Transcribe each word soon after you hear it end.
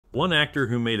One actor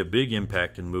who made a big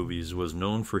impact in movies was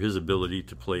known for his ability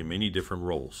to play many different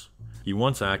roles. He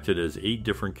once acted as 8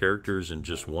 different characters in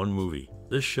just one movie.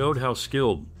 This showed how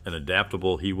skilled and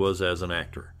adaptable he was as an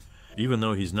actor. Even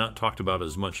though he's not talked about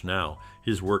as much now,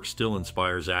 his work still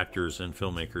inspires actors and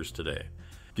filmmakers today.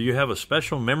 Do you have a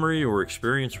special memory or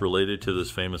experience related to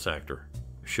this famous actor?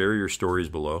 Share your stories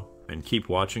below, and keep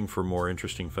watching for more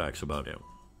interesting facts about him.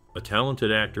 A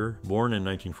talented actor, born in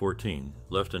 1914,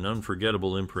 left an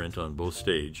unforgettable imprint on both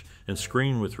stage and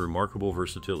screen with remarkable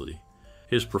versatility.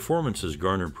 His performances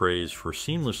garnered praise for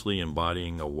seamlessly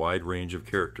embodying a wide range of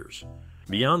characters.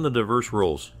 Beyond the diverse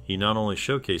roles, he not only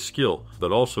showcased skill,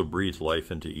 but also breathed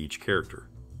life into each character.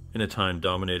 In a time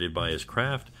dominated by his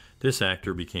craft, this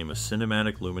actor became a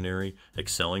cinematic luminary,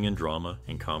 excelling in drama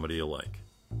and comedy alike.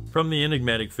 From the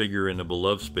enigmatic figure in a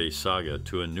beloved space saga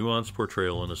to a nuanced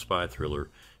portrayal in a spy thriller,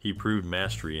 he proved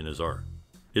mastery in his art.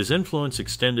 His influence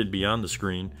extended beyond the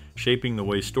screen, shaping the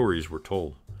way stories were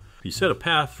told. He set a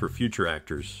path for future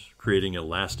actors, creating a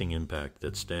lasting impact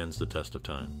that stands the test of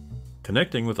time.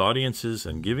 Connecting with audiences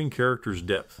and giving characters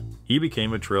depth, he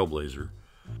became a trailblazer.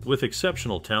 With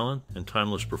exceptional talent and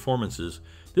timeless performances,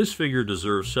 this figure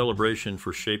deserves celebration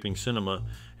for shaping cinema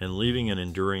and leaving an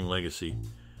enduring legacy.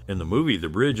 In the movie The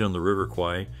Bridge on the River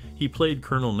Kwai, he played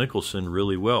Colonel Nicholson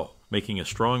really well, making a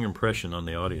strong impression on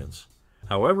the audience.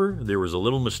 However, there was a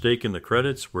little mistake in the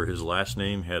credits where his last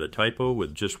name had a typo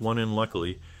with just one in.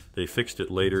 Luckily, they fixed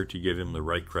it later to give him the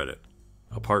right credit.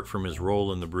 Apart from his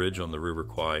role in The Bridge on the River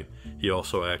Kwai, he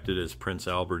also acted as Prince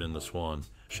Albert in The Swan,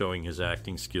 showing his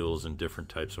acting skills in different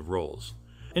types of roles.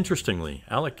 Interestingly,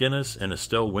 Alec Guinness and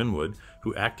Estelle Winwood,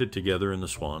 who acted together in The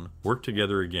Swan, worked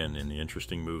together again in the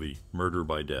interesting movie Murder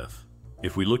by Death.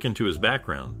 If we look into his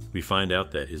background, we find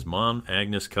out that his mom,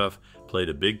 Agnes Cuff, played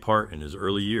a big part in his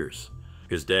early years.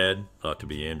 His dad, thought to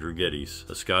be Andrew Geddes,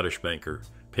 a Scottish banker,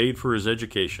 paid for his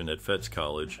education at Fettes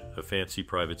College, a fancy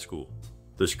private school.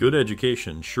 This good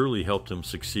education surely helped him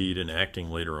succeed in acting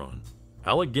later on.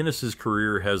 Alec Guinness's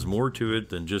career has more to it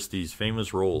than just these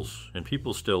famous roles, and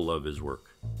people still love his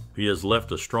work. He has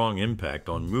left a strong impact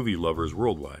on movie lovers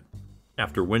worldwide.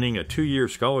 After winning a 2-year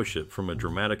scholarship from a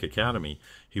dramatic academy,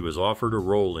 he was offered a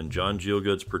role in John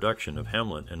Gielgud's production of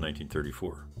Hamlet in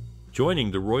 1934.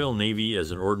 Joining the Royal Navy as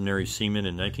an ordinary seaman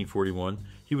in 1941,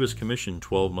 he was commissioned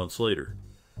 12 months later.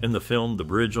 In the film The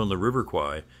Bridge on the River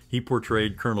Kwai, he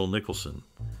portrayed Colonel Nicholson.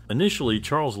 Initially,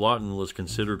 Charles Laughton was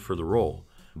considered for the role,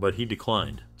 but he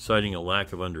declined, citing a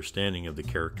lack of understanding of the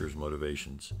character's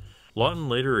motivations. Laughton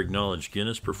later acknowledged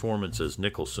Guinness' performance as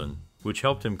Nicholson, which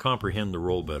helped him comprehend the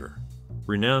role better.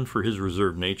 Renowned for his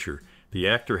reserved nature, the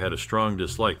actor had a strong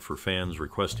dislike for fans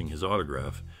requesting his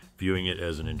autograph, viewing it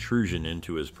as an intrusion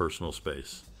into his personal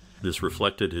space. This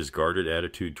reflected his guarded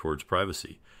attitude towards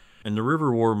privacy. In the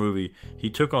River War movie, he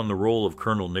took on the role of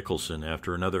Colonel Nicholson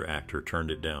after another actor turned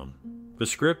it down. The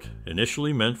script,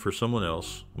 initially meant for someone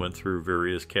else, went through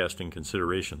various casting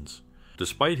considerations.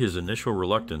 Despite his initial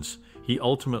reluctance, he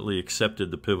ultimately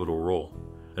accepted the pivotal role.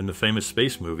 In the famous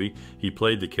space movie, he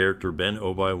played the character Ben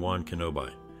Obi-Wan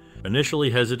Kenobi. Initially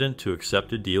hesitant to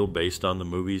accept a deal based on the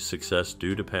movie's success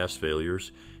due to past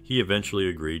failures, he eventually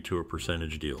agreed to a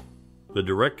percentage deal. The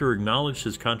director acknowledged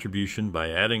his contribution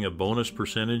by adding a bonus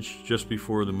percentage just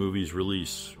before the movie's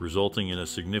release, resulting in a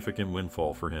significant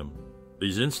windfall for him.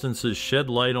 These instances shed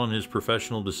light on his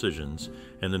professional decisions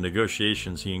and the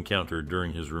negotiations he encountered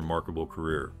during his remarkable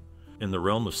career. In the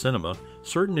realm of cinema,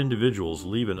 certain individuals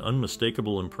leave an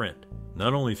unmistakable imprint,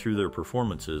 not only through their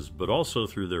performances, but also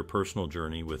through their personal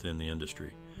journey within the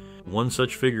industry. One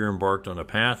such figure embarked on a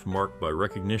path marked by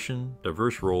recognition,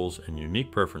 diverse roles, and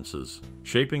unique preferences,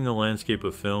 shaping the landscape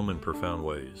of film in profound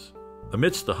ways.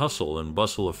 Amidst the hustle and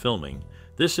bustle of filming,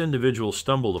 this individual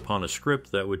stumbled upon a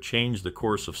script that would change the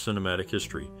course of cinematic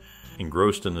history.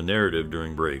 Engrossed in the narrative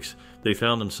during breaks, they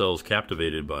found themselves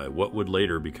captivated by what would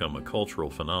later become a cultural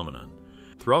phenomenon.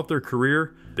 Throughout their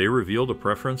career, they revealed a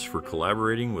preference for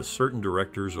collaborating with certain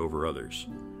directors over others.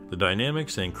 The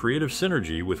dynamics and creative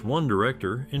synergy with one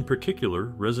director in particular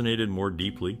resonated more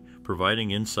deeply,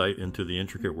 providing insight into the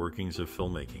intricate workings of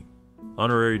filmmaking.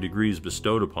 Honorary degrees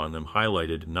bestowed upon them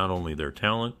highlighted not only their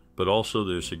talent, but also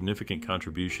their significant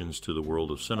contributions to the world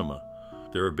of cinema.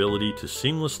 Their ability to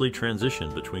seamlessly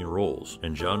transition between roles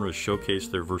and genres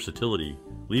showcased their versatility,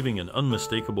 leaving an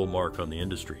unmistakable mark on the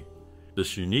industry.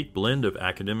 This unique blend of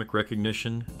academic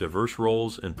recognition, diverse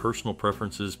roles, and personal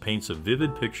preferences paints a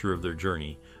vivid picture of their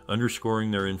journey,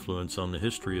 underscoring their influence on the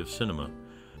history of cinema.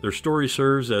 Their story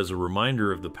serves as a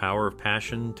reminder of the power of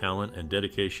passion, talent, and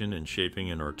dedication in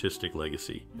shaping an artistic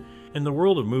legacy. In the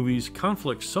world of movies,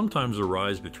 conflicts sometimes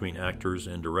arise between actors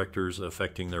and directors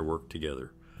affecting their work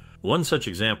together. One such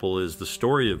example is the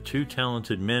story of two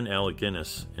talented men, Alec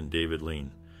Guinness and David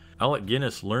Lean. Alec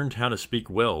Guinness learned how to speak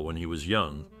well when he was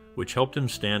young, which helped him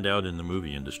stand out in the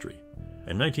movie industry.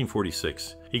 In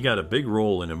 1946, he got a big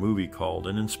role in a movie called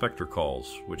An Inspector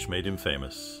Calls, which made him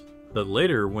famous. But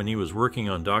later, when he was working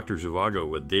on Dr. Zhivago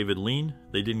with David Lean,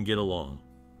 they didn't get along.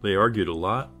 They argued a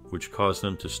lot, which caused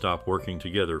them to stop working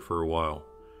together for a while.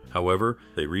 However,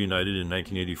 they reunited in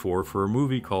 1984 for a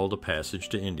movie called A Passage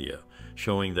to India,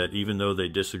 showing that even though they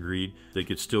disagreed, they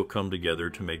could still come together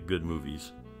to make good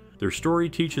movies. Their story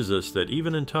teaches us that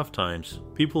even in tough times,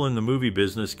 people in the movie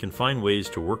business can find ways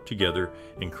to work together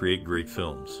and create great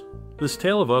films. This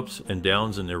tale of ups and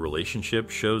downs in their relationship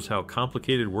shows how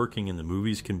complicated working in the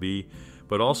movies can be,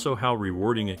 but also how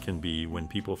rewarding it can be when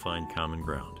people find common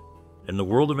ground. In the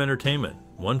world of entertainment,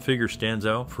 one figure stands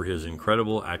out for his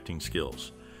incredible acting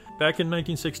skills. Back in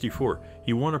 1964,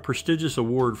 he won a prestigious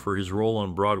award for his role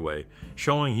on Broadway,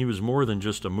 showing he was more than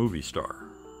just a movie star.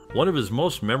 One of his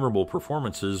most memorable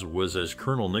performances was as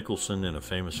Colonel Nicholson in a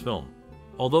famous film.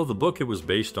 Although the book it was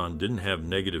based on didn't have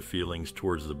negative feelings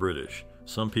towards the British,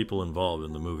 some people involved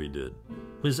in the movie did.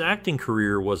 His acting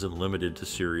career wasn't limited to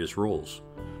serious roles.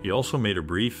 He also made a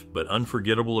brief but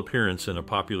unforgettable appearance in a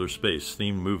popular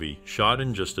space-themed movie shot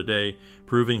in just a day,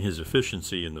 proving his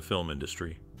efficiency in the film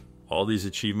industry. All these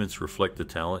achievements reflect the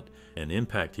talent and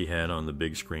impact he had on the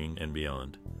big screen and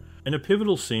beyond. In a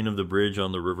pivotal scene of the bridge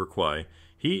on the River Kwai,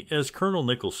 he, as Colonel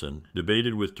Nicholson,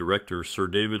 debated with director Sir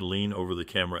David Lean over the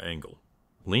camera angle.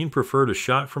 Lean preferred a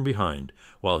shot from behind,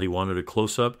 while he wanted a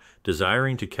close-up,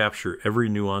 desiring to capture every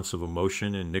nuance of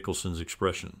emotion in Nicholson's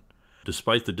expression.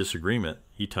 Despite the disagreement,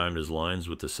 he timed his lines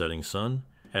with the setting sun,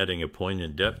 adding a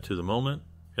poignant depth to the moment,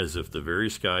 as if the very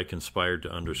sky conspired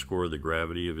to underscore the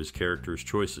gravity of his character's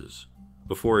choices.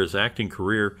 Before his acting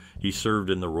career, he served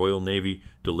in the Royal Navy,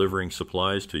 delivering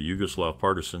supplies to Yugoslav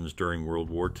partisans during World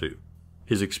War II.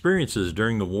 His experiences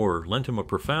during the war lent him a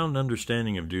profound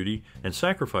understanding of duty and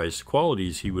sacrifice,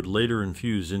 qualities he would later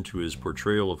infuse into his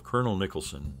portrayal of Colonel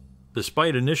Nicholson.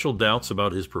 Despite initial doubts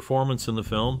about his performance in the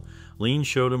film, Lean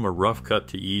showed him a rough cut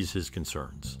to ease his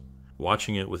concerns.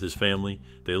 Watching it with his family,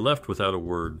 they left without a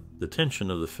word, the tension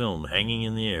of the film hanging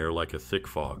in the air like a thick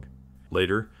fog.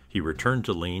 Later, he returned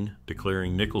to Lean,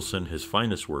 declaring Nicholson his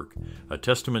finest work, a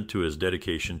testament to his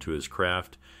dedication to his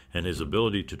craft and his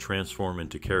ability to transform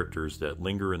into characters that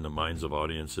linger in the minds of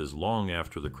audiences long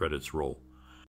after the credits roll.